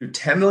Dude,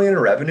 10 million in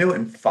revenue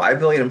and 5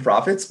 million in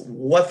profits.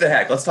 What the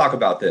heck? Let's talk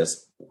about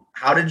this.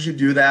 How did you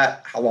do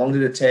that? How long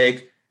did it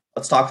take?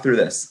 Let's talk through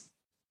this.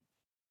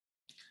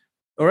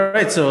 All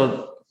right.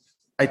 So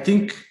I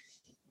think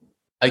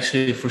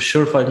actually for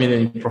sure 5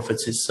 million in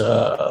profits is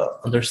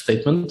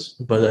understatement,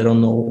 but I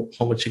don't know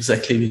how much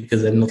exactly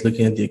because I'm not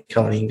looking at the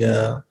accounting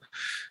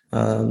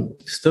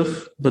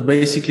stuff. But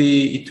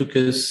basically it took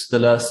us the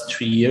last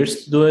 3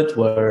 years to do it,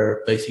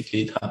 where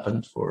basically it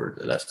happened for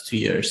the last 2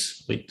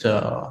 years with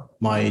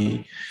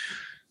my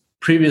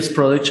previous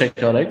product,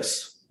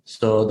 CheckoutX.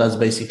 So that's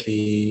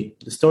basically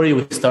the story.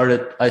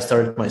 I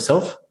started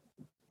myself.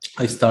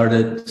 I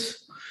started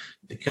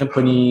the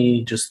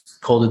company, just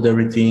coded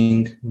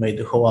everything, made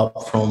the whole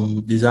app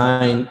from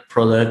design,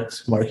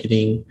 product,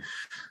 marketing,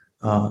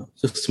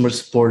 customer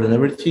support and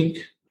everything.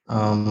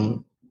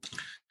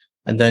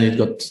 And then it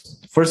got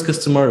first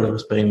customer that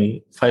was paying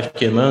me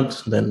 $5,000 a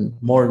month. Then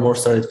more and more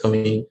started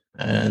coming,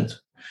 and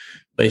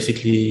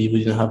basically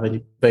we didn't have any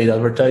paid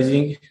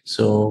advertising,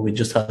 so we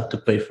just had to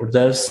pay for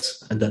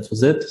devs, and that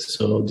was it.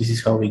 So this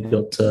is how we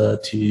got to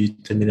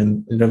 10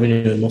 million in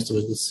revenue, and most of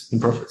it was in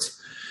profits.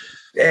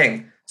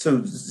 Dang.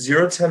 So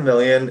 10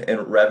 million in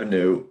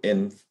revenue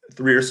in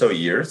 3 or so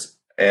years.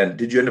 And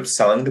did you end up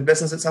selling the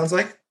business, it sounds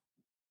like?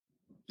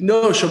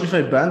 No,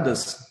 Shopify banned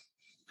us.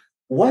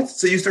 What?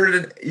 So you started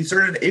an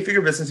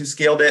 8-figure business, you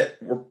scaled it,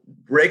 were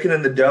breaking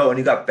in the dough, and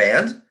you got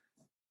banned?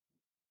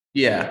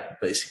 Yeah,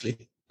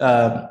 basically.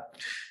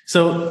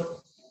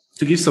 So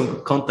to give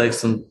some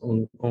context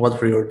on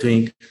what we were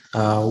doing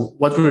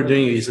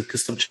is a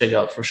custom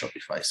checkout for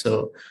Shopify.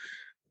 So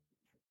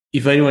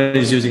if anyone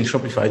is using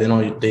Shopify, they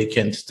know they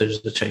can't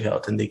touch the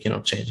checkout and they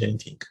cannot change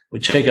anything.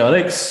 With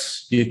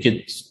CheckoutX,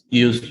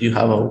 you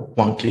have a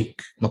one-page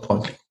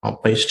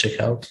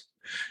checkout.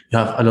 You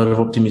have a lot of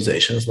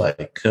optimizations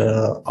like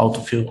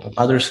autofill on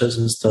addresses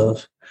and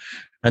stuff.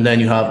 And then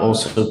you have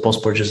also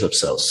post-purchase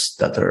upsells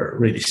that are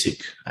really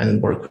sick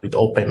and work with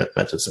all payment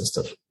methods and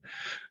stuff.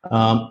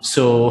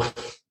 So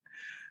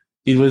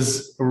it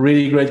was a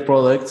really great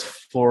product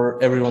for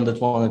everyone that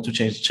wanted to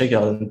change the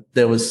checkout. And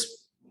there was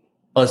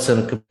us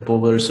and a couple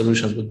of other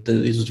solutions, but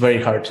it was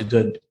very hard to do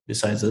it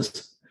besides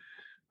us.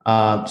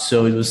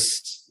 So it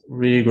was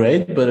really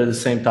great. But at the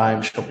same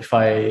time,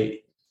 Shopify's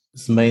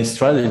main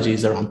strategy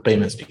is around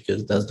payments,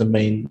 because that's the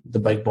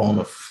backbone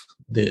of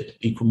the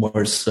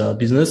e-commerce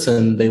business,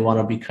 and they want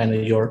to be kind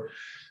of your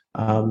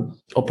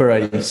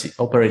operating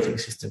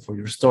system for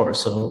your store.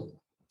 So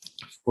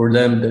for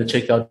them, the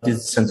checkout is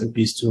the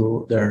centerpiece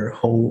to their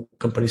whole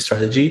company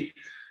strategy,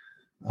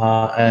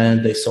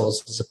 and they saw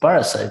us as a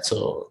parasite.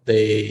 So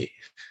it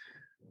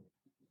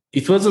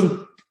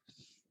wasn't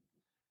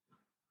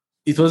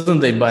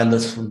they banned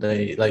us from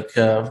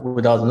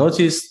without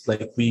notice.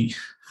 Like we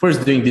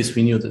first doing this,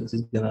 we knew that it's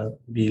gonna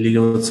be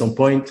illegal at some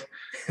point.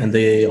 And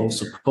they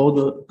also called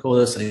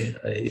us.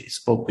 I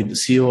spoke with the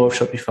CEO of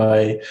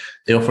Shopify.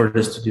 They offered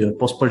us to do a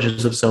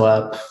post-purchase upsell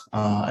app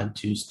and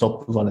to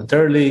stop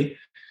voluntarily.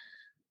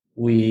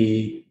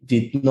 We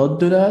did not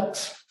do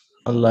that,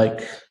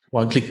 unlike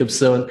one-click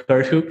upsell and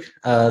Carhook.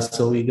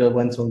 So we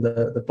went on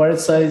the pirate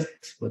side,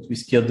 but we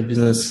scaled the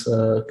business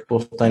a couple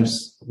of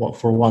times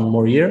for one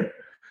more year.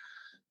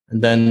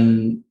 And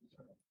then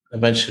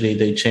eventually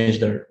they changed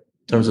their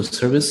terms of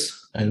service.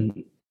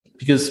 And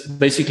because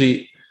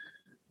basically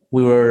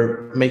we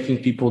were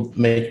making people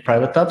make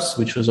private apps,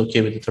 which was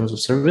okay with the terms of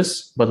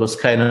service, but was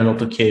kind of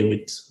not okay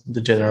with the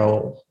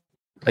general,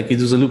 like it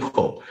was a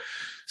loophole.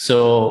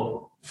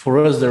 So for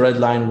us, the red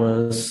line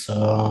was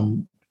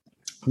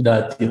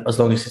that as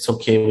long as it's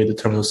okay with the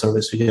terms of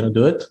service, we're going to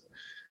do it.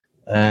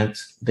 And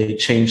they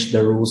changed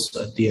the rules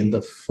at the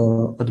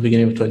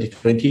beginning of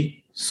 2020.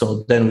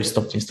 So then we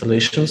stopped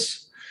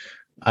installations.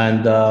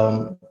 And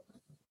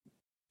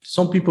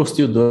some people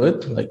still do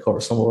it, or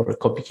some of our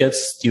copycats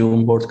still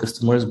onboard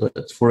customers.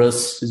 But for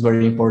us, it's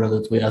very important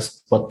that we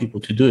ask what people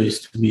to do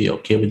is to be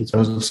okay with the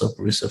terms of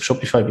service of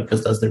Shopify,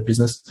 because that's their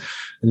business.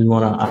 And we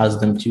want to ask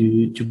them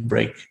to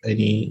break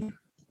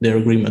their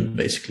agreement,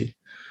 basically.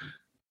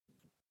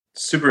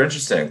 Super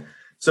interesting.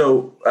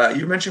 So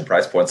you mentioned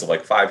price points of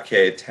like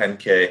 5K,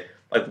 10K.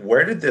 Like,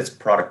 where did this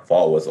product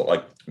fall? Was it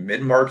like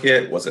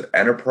mid-market? Was it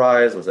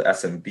enterprise? Was it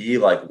SMB?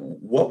 Like,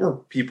 what were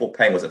people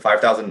paying? Was it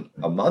 $5,000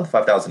 a month,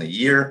 $5,000 a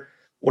year?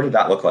 What did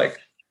that look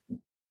like?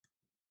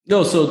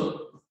 No,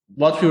 so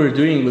what we were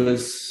doing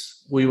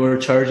was we were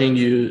charging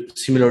you,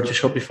 similar to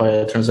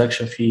Shopify, a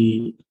transaction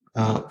fee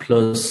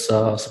plus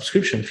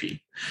subscription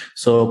fee.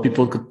 So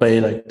people could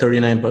pay like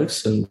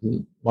 $39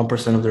 and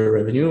 1% of their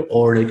revenue,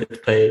 or they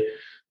could pay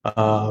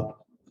 $200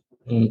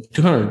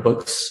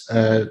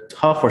 at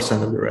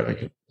 0.5% of the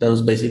revenue. That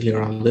was basically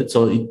around it.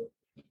 So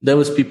there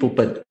was people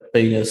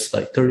paying us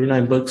like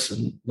 $39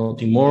 and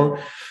nothing more.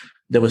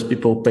 There was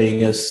people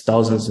paying us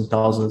thousands and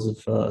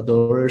thousands of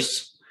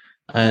dollars.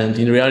 And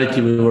in reality,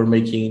 we were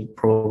making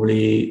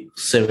probably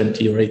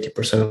 70 or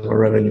 80% of our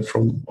revenue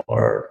from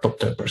our top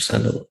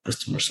 10% of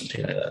customers,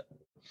 something like that.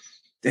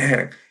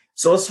 Dang.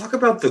 So let's talk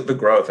about the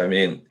growth. I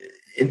mean,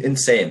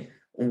 insane.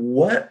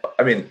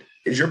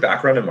 is your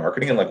background in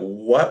marketing, and like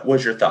what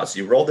was your thoughts?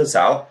 You rolled this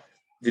out.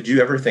 Did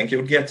you ever think it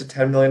would get to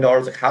 $10 million?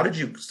 Like how did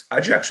you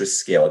actually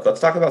scale? Like let's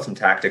talk about some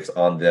tactics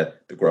on the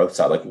growth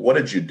side. Like what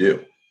did you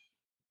do?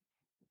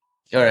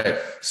 All right.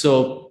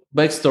 So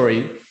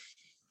backstory,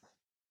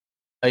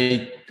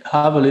 I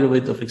have a little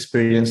bit of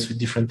experience with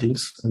different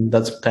things, and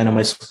that's kind of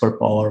my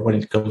superpower when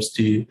it comes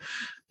to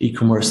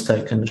e-commerce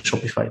tech and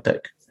Shopify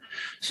tech.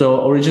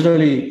 So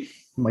originally,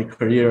 my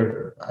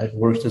career, I've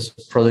worked as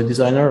a product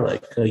designer,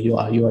 like a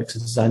UI, UX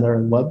designer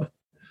and web.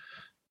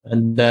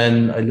 And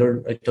then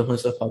I taught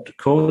myself how to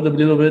code a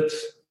little bit.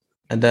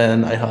 And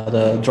then I had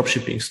a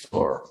dropshipping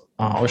store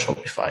on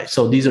Shopify.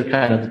 So these are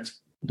kind of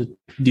the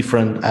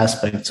different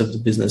aspects of the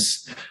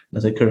business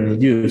that I currently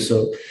do.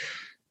 So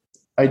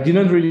I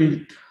didn't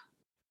really,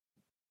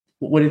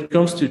 when it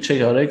comes to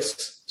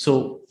CheckoutX,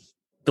 so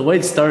the way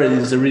it started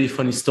is a really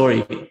funny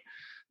story.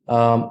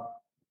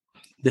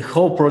 The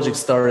whole project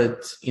started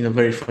in a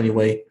very funny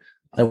way.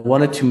 I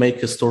wanted to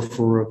make a store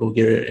for a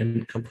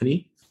Bulgarian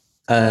company,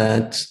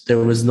 and there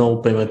was no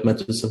payment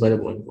methods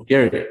available in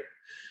Bulgaria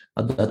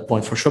at that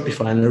point for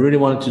Shopify. And I really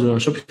wanted to do it on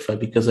Shopify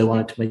because I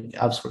wanted to make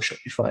apps for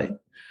Shopify.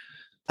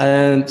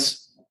 And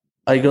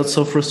I got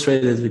so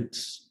frustrated with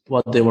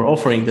what they were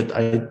offering that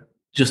I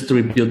just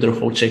rebuilt their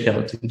whole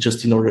checkout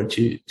just in order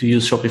to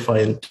use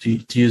Shopify and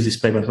to use this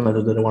payment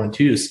method that I wanted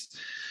to use.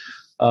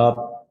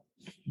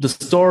 The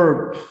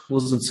store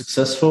wasn't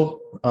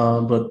successful,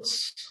 but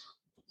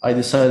I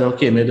decided,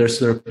 okay, maybe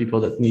there's other people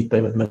that need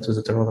payment methods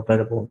that are not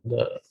available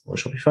on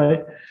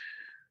Shopify.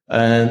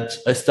 And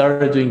I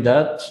started doing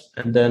that.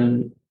 And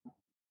then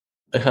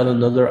I had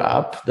another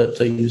app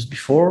that I used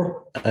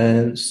before.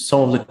 And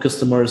some of the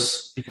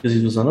customers, because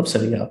it was an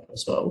upselling app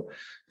as well,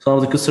 some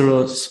of the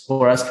customers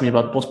were asking me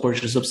about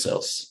post-purchase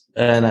upsells.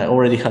 And I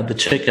already had the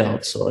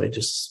checkout. So I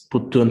just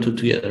put two and two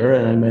together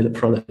and I made a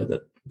product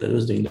that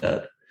was doing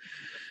that.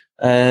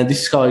 And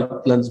this is how I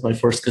landed my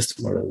first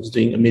customer. I was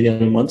doing $1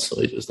 million a month,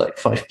 so it was like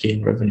 $5,000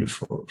 in revenue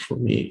for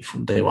me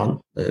from day one,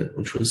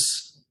 which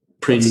was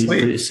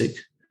pretty sick.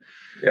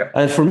 Yeah.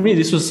 And for me,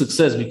 this was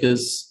success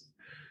because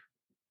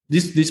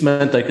this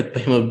meant I could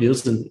pay my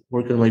bills and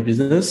work on my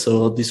business.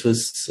 So this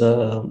was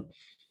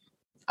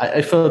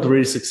I felt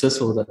really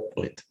successful at that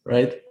point,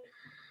 right?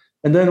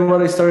 And then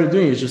what I started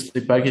doing is just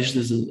I packaged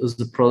this as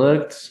the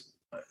product.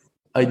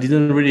 I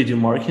didn't really do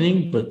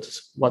marketing, but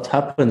what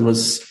happened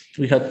was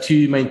we had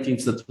two main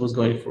things that was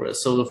going for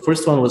us. So the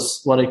first one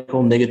was what I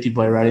call negative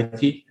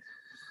virality.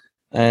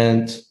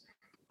 And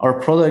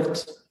our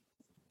product,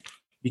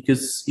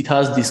 because it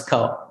has this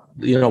cow,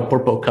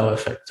 purple cow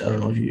effect. I don't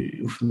know if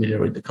you're familiar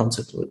with the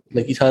concept.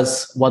 Like it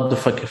has what the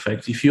fuck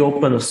effect. If you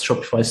open a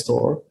Shopify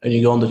store and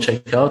you go on the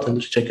checkout and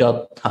the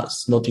checkout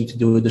has nothing to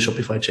do with the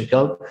Shopify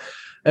checkout,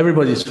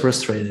 everybody's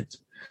frustrated.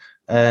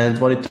 And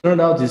what it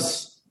turned out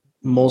is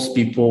most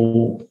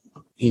people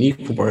in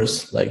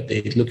e-commerce, like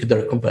they look at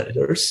their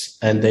competitors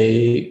and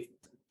they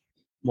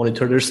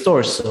monitor their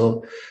stores.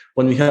 So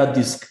when we had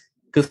this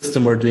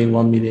customer doing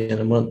 1 million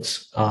a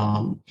month,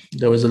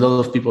 there was a lot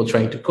of people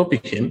trying to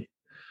copy him.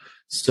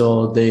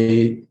 So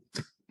they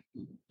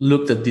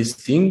looked at this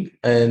thing,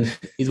 and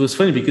it was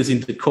funny because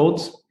in the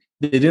code,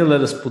 they didn't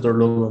let us put our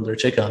logo on their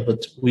checkout,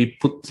 but we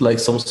put like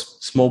some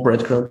small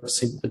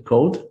breadcrumbs in the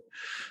code.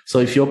 So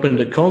if you open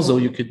the console,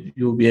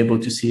 you'll be able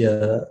to see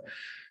a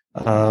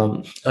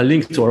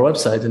link to our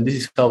website, and this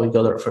is how we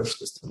got our first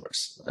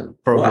customers. And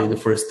probably the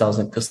first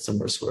 1,000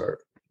 customers were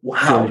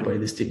purely by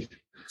this thing.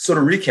 So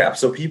to recap,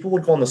 so people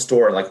would go in the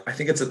store and like I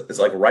think it's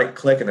like right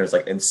click and there's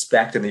like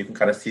inspect, and then you can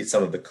kind of see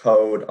some of the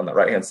code on the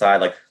right hand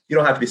side. Like you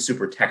don't have to be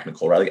super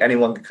technical, right? Like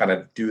anyone can kind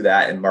of do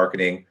that in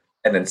marketing,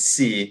 and then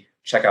see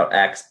checkout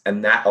X,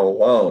 and that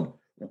alone,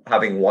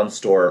 having one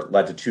store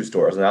led to two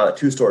stores. And now that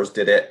two stores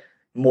did it,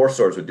 more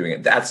stores were doing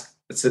it. That's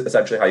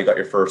essentially how you got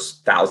your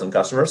first 1,000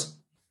 customers.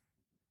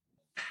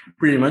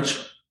 Pretty much.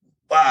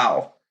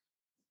 Wow.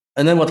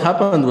 And then what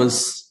happened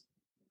was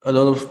a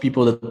lot of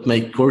people that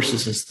make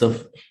courses and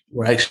stuff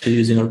were actually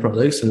using our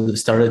products, and they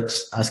started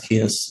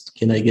asking us,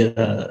 can I get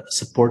a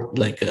support,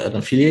 like an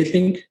affiliate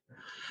link?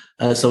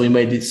 So we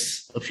made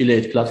this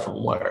affiliate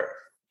platform where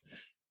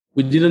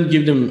we didn't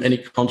give them any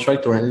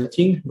contract or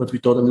anything, but we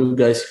told them, look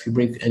guys, if you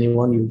bring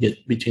anyone, you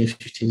get between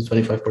 15 to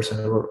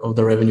 25% of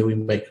the revenue we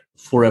make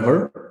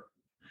forever.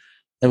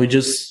 And we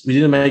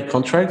didn't make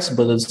contracts,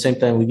 but at the same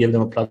time, we gave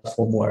them a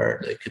platform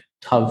where they could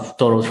have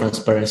total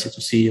transparency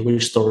to see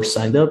which stores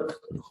signed up,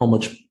 how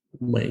much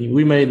money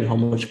we made, and how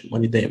much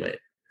money they made.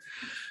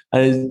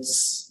 And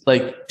it's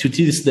like to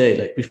this day,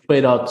 like we've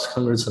paid out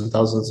hundreds and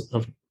thousands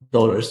of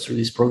dollars through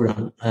this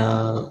program.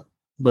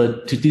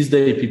 But to this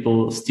day,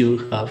 people still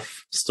have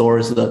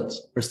stores that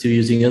are still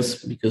using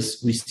us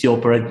because we still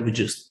operate. We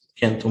just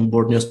can't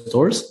onboard new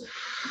stores.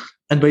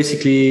 And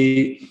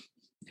basically,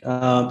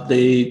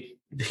 they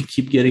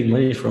keep getting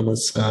money from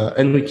us,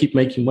 and we keep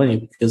making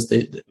money because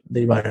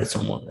they hired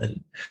someone.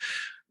 And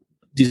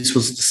this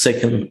was the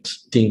second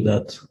thing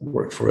that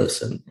worked for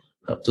us and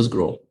helped us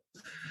grow.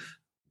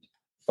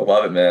 I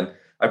love it, man.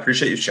 I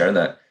appreciate you sharing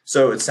that.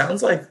 So it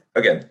sounds like,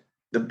 again,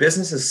 the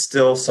business is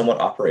still somewhat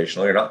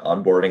operational. You're not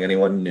onboarding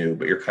anyone new,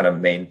 but you're kind of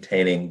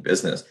maintaining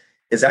business.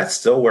 Is that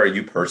still where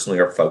you personally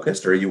are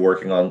focused, or are you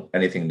working on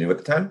anything new at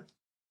the time?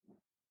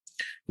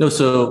 No,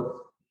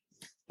 so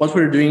what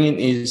we're doing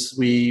is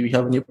we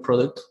have a new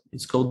product.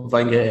 It's called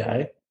Vanga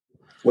AI.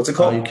 What's it You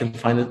called? can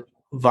find it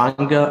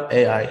Vanga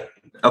AI,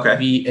 Okay.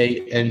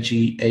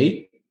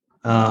 Vanga,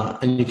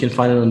 and you can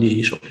find it on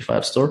the Shopify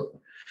App Store.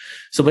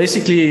 So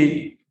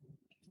basically,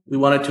 we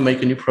wanted to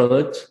make a new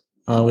product.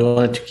 We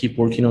wanted to keep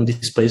working on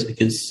this space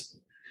because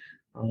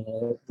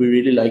we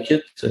really like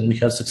it and we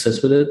have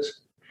success with it.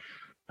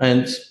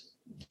 And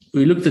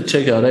we looked at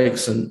Checkout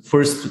X, and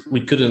first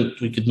we could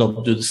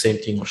not do the same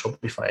thing on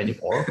Shopify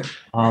anymore.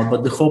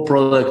 But the whole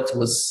product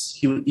was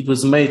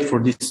made for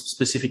this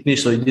specific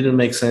niche, so it didn't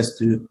make sense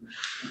to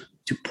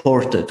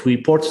port it.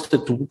 We ported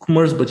it to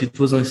WooCommerce, but it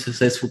wasn't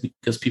successful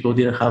because people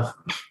didn't have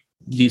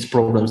these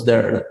problems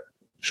there that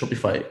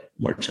Shopify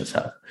merchants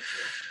have.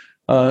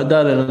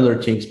 That and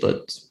other things,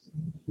 but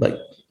like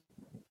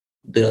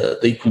the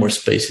e-commerce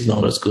space is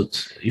not as good.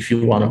 If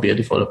you want to be a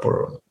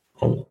developer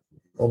on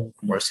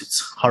e-commerce,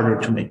 it's harder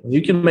to make money.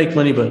 You can make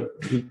money, but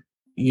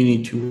you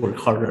need to work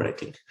harder, I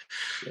think.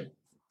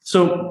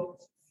 So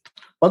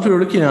what we're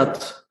looking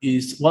at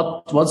is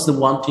what's the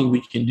one thing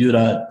we can do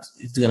that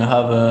is going to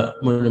have a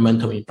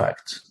monumental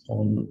impact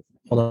on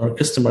our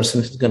customers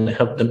and it's going to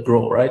help them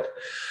grow, right?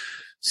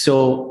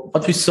 So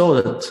what we saw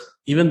that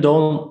even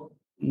though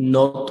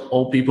not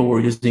all people were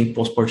using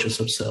post-purchase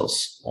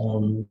upsells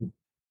on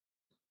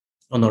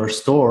our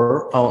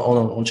store,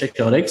 on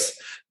Checkout X,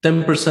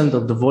 10%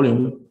 of the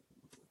volume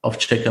of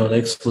Checkout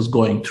X was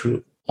going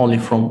through only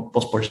from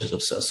post-purchase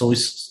upsells. So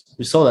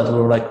we saw that, we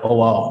were like, oh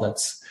wow,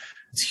 it's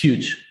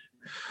huge.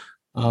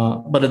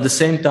 But at the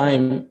same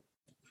time,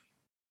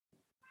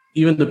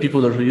 even the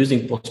people that were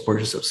using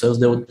post-purchase upsells,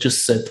 they would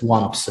just set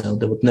one upsell.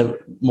 They would never,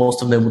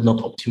 most of them would not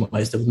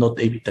optimize, they would not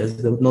A/B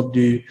test, they would not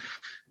do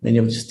many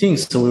of these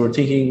things. So we were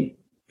thinking,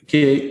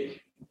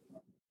 okay,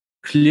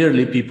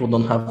 clearly people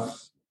don't have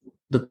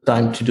the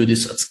time to do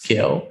this at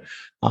scale.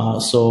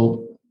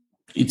 So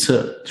it's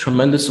a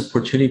tremendous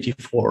opportunity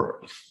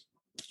for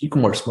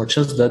e-commerce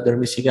merchants that they're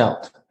missing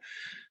out.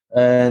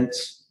 And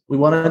we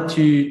wanted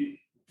to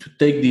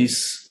take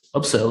these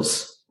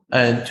upsells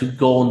and to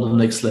go on the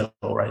next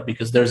level, right?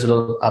 Because there's a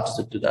lot of apps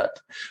that do that.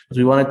 But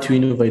we wanted to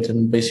innovate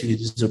and basically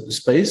disrupt the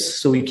space.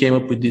 So we came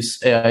up with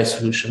this AI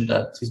solution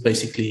that is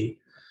basically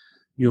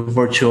your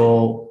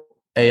virtual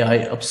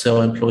AI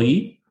upsell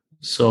employee.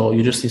 So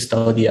you just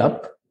install the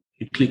app,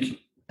 you click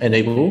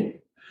enable.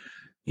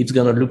 It's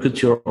gonna look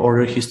at your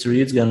order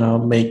history. It's gonna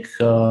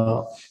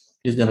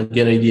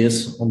get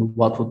ideas on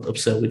what would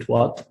upsell with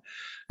what,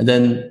 and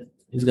then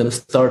it's gonna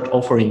start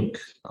offering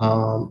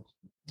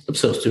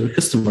upsells to your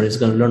customer. It's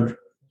gonna learn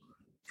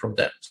from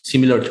them,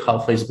 similar to how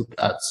Facebook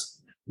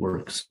ads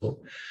work. So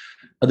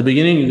at the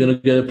beginning, you're gonna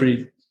get a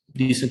pretty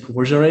decent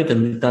conversion rate,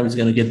 and with time, it's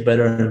gonna get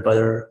better and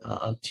better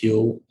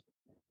until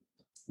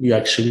you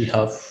actually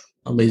have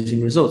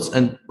amazing results.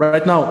 And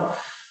right now,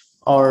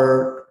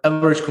 our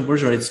average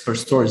conversion rates per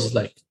store is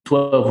like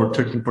 12 or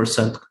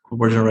 13%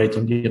 conversion rate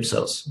on the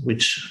upsells,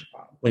 which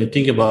when you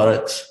think about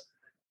it,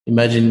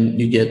 imagine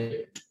you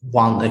get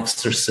one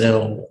extra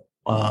sale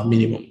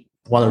minimum,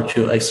 one or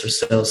two extra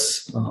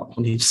sales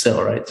on each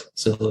sale, right?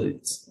 So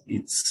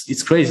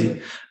it's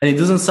crazy. And it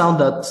doesn't sound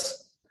that,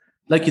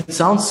 like it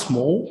sounds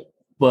small,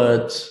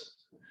 but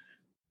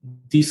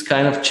these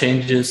kind of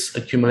changes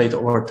accumulate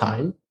over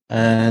time.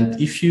 And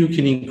if you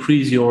can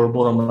increase your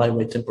bottom line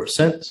by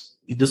 10%,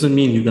 it doesn't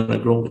mean you're going to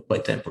grow it by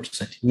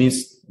 10%. It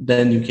means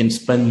then you can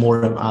spend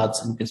more on ads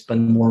and you can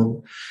spend more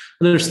on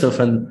other stuff.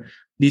 And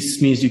this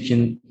means you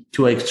can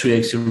 2x,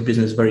 3x your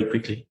business very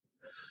quickly.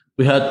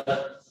 We had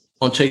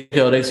on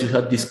Checkout X, we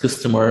had this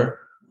customer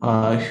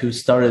who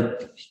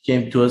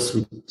came to us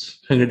with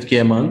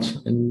 100K a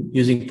month and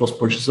using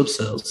post-purchase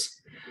upsells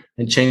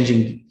and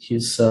changing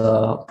his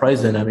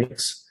price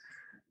dynamics.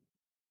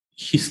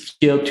 He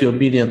scaled to $1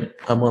 million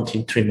a month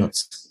in 3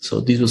 months. So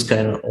this was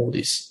kind of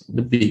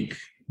the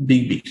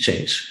big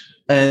change.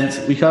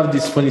 And we have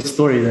this funny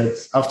story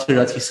that after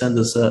that, he sent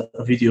us a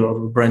video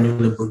of a brand new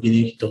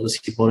Lamborghini. He told us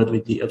he bought it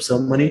with the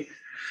upsell money.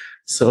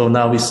 So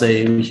now we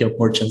say we help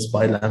merchants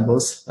buy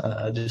Lambos,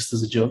 just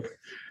as a joke.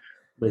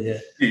 But yeah.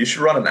 You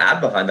should run an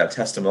ad behind that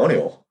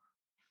testimonial.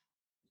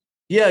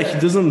 Yeah, he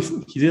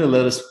didn't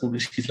let us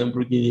publish his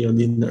Lamborghini on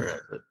the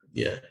internet, but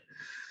yeah.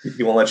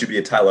 He won't let you be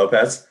a Ty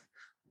Lopez?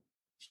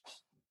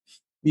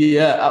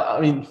 Yeah,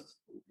 I mean,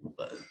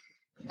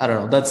 I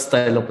don't know. That's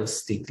Ty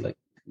Lopez thing. Like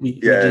we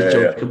just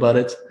joke about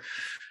it.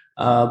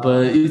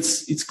 But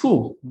it's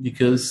cool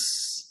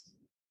because,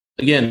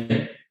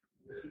 again,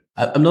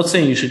 I'm not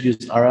saying you should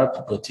use our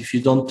app, but if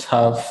you don't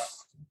have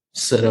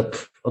set up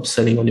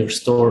upselling on your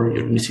store,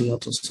 you're missing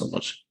out on so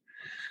much.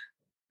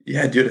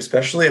 Yeah, dude,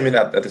 especially, I mean,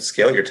 at the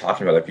scale you're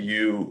talking about, if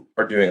you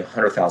are doing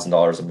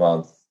 $100,000 a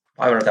month,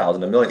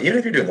 500,000, $1 million, even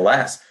if you're doing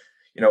less,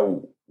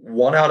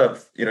 one out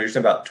of, you're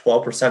saying about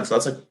 12%. So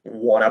that's like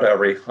one out of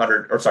every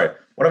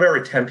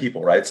 10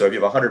 people, right? So if you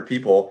have 100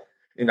 people,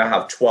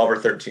 have 12 or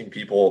 13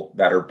 people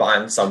that are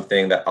buying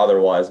something that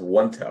otherwise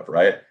wouldn't have,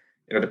 right?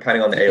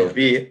 Depending on the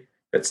AOV,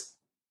 it's,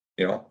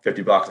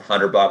 $50,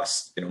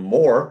 $100,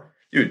 more,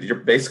 dude, you're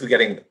basically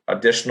getting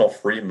additional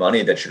free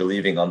money that you're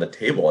leaving on the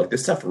table. Like,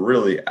 this stuff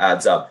really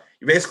adds up.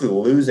 You're basically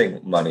losing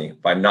money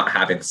by not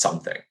having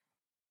something.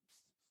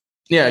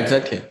 Yeah,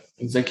 exactly.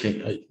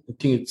 I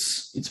think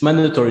it's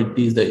mandatory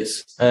these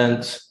days.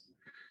 And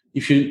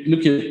if you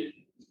look at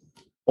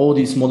all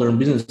these modern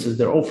businesses,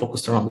 they're all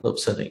focused around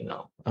upselling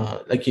now.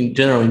 Like in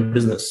general in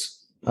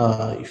business,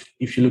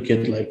 if you look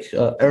at like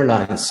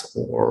airlines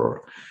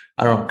or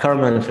I don't know, car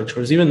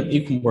manufacturers, even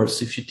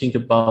e-commerce. If you think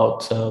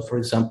about, for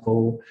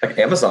example, like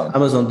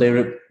Amazon, they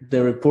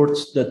report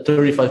that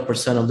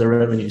 35% of their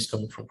revenue is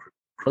coming from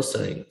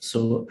cross-selling.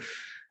 So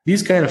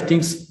these kind of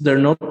things, I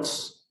don't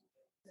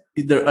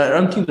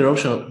think they're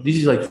optional. This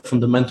is like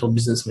fundamental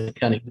business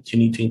mechanic that you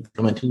need to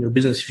implement in your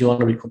business if you want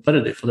to be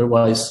competitive.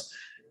 Otherwise,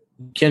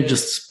 you can't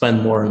just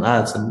spend more on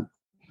ads and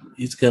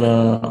it's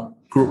gonna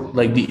grow.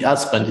 Like the ad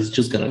spend is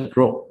just gonna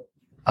grow.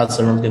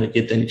 Ads are not going to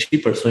get any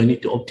cheaper, so you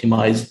need to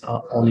optimize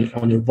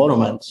on your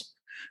bottom end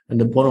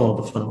and the bottom of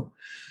the funnel.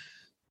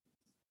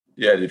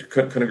 Yeah, dude,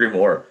 couldn't agree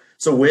more.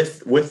 So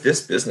with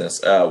this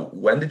business,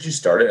 when did you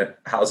start it?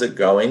 How's it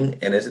going?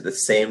 And is it the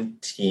same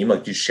team?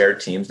 Like, do you share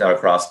teams now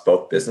across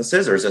both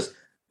businesses, or is this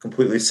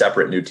completely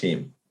separate new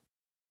team?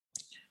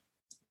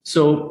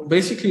 So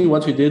basically,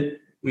 what we did,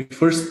 we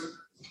first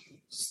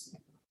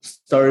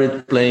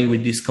started playing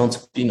with this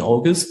concept in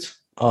August.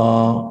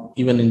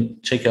 Even in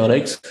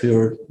CheckoutX, we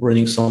were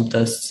running some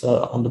tests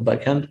on the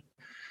back end.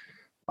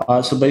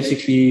 So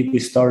basically, we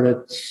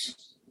started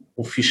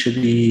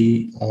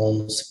officially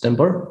on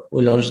September.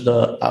 We launched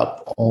the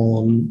app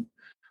on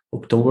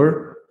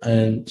October,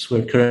 and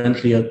we're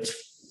currently at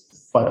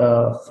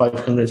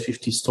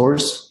 550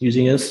 stores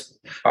using us.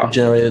 Wow. We've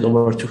generated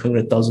over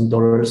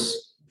 $200,000,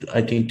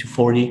 I think, to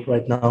 40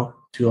 right now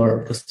to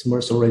our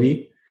customers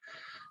already.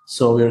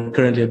 So we're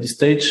currently at this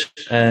stage,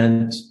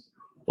 and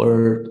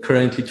we're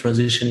currently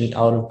transitioning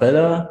out of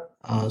beta.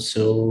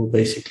 So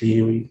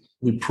basically,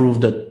 we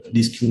proved that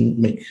this can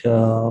make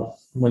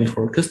money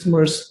for our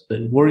customers,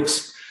 that it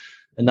works.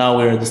 And now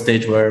we're at the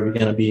stage where we're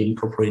going to be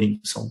incorporating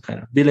some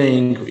kind of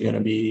billing. We're going to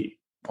be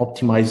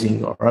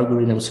optimizing our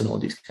algorithms and all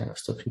this kind of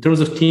stuff. In terms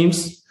of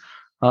teams,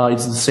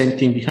 it's the same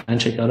thing behind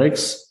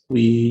CheckoutX.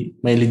 We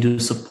mainly do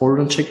support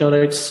on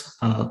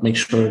CheckoutX, make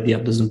sure the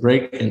app doesn't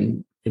break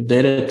and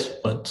update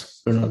it, but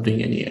we're not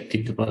doing any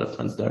active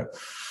development there.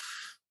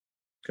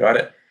 Got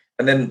it.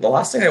 And then the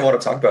last thing I want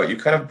to talk about, you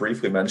kind of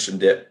briefly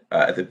mentioned it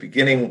at the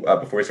beginning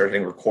before we started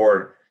hitting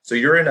record. So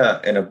you're in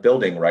a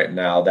building right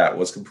now that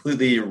was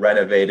completely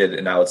renovated,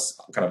 and now it's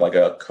kind of like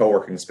a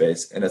co-working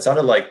space. And it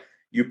sounded like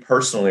you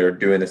personally are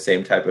doing the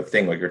same type of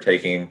thing, like you're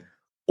taking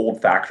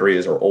old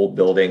factories or old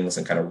buildings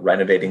and kind of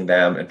renovating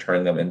them and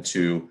turning them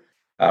into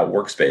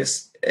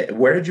workspace.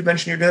 Where did you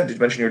mention you're doing that? Did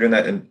you mention you're doing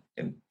that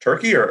in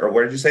Turkey, or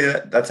where did you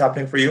say that's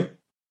happening for you?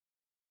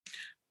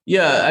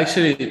 Yeah,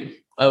 actually,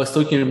 I was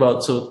talking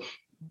about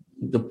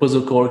the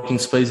puzzle co-working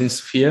space in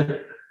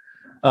Sofia.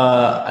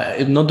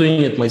 I'm not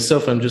doing it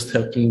myself. I'm just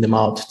helping them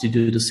out to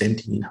do the same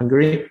thing in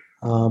Hungary.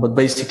 But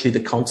basically, the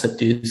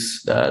concept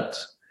is that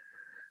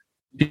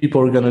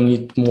people are going to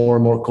need more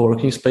and more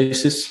co-working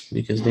spaces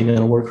because they're going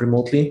to work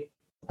remotely.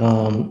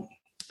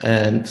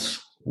 And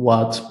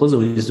what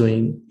Puzzle is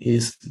doing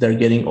is they're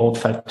getting old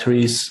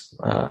factories,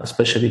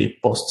 especially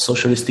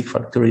post-socialistic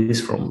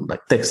factories from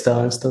like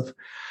textile and stuff.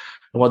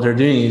 And what they're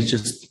doing is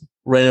just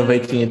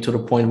renovating it to the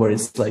point where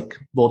it's like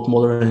both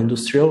modern and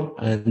industrial,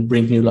 and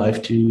bring new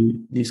life to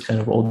these kind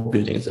of old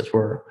buildings that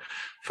were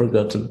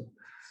forgotten.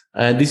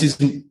 And this is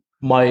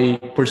my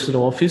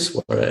personal office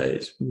where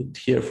I've been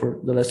here for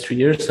the last 3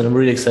 years, and I'm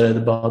really excited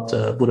about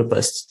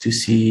Budapest to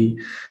see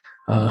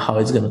how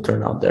it's going to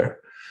turn out there.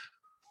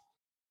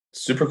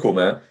 Super cool,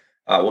 man.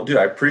 Well, dude,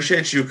 I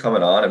appreciate you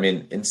coming on. I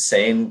mean,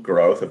 insane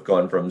growth of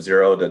going from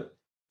 0 to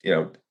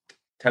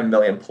 10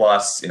 million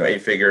plus,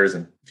 8 figures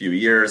in a few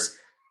years.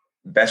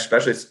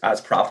 Especially as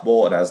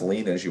profitable and as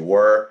lean as you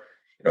were.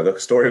 The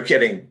story of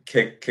getting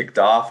kicked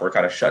off or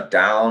kind of shut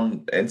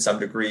down in some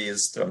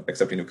degrees to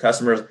accepting new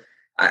customers.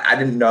 I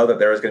didn't know that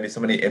there was going to be so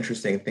many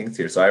interesting things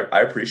here. So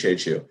I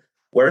appreciate you.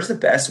 Where's the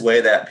best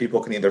way that people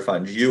can either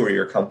find you or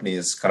your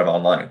company's kind of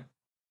online?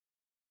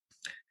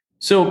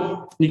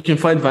 So you can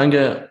find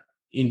Vanga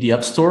in the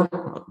App Store,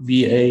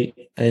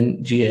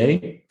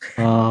 VANGA.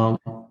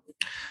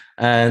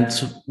 And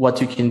what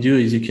you can do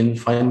is you can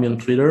find me on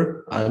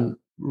Twitter. I'm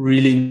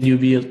really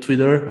newbie at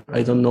Twitter.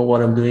 I don't know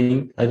what I'm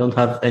doing. I don't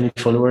have any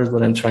followers,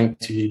 but I'm trying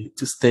to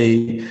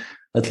stay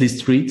at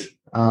least read.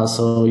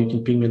 So you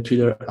can ping me on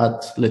Twitter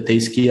at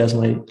Letejski as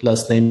my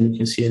last name. You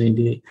can see it in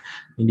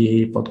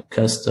the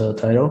podcast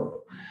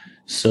title.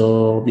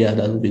 So yeah,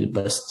 that would be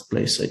the best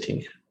place, I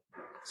think.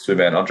 Sweet,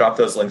 man. I'll drop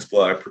those links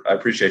below. I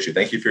appreciate you.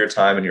 Thank you for your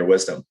time and your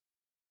wisdom.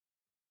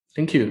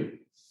 Thank you.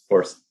 Of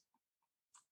course.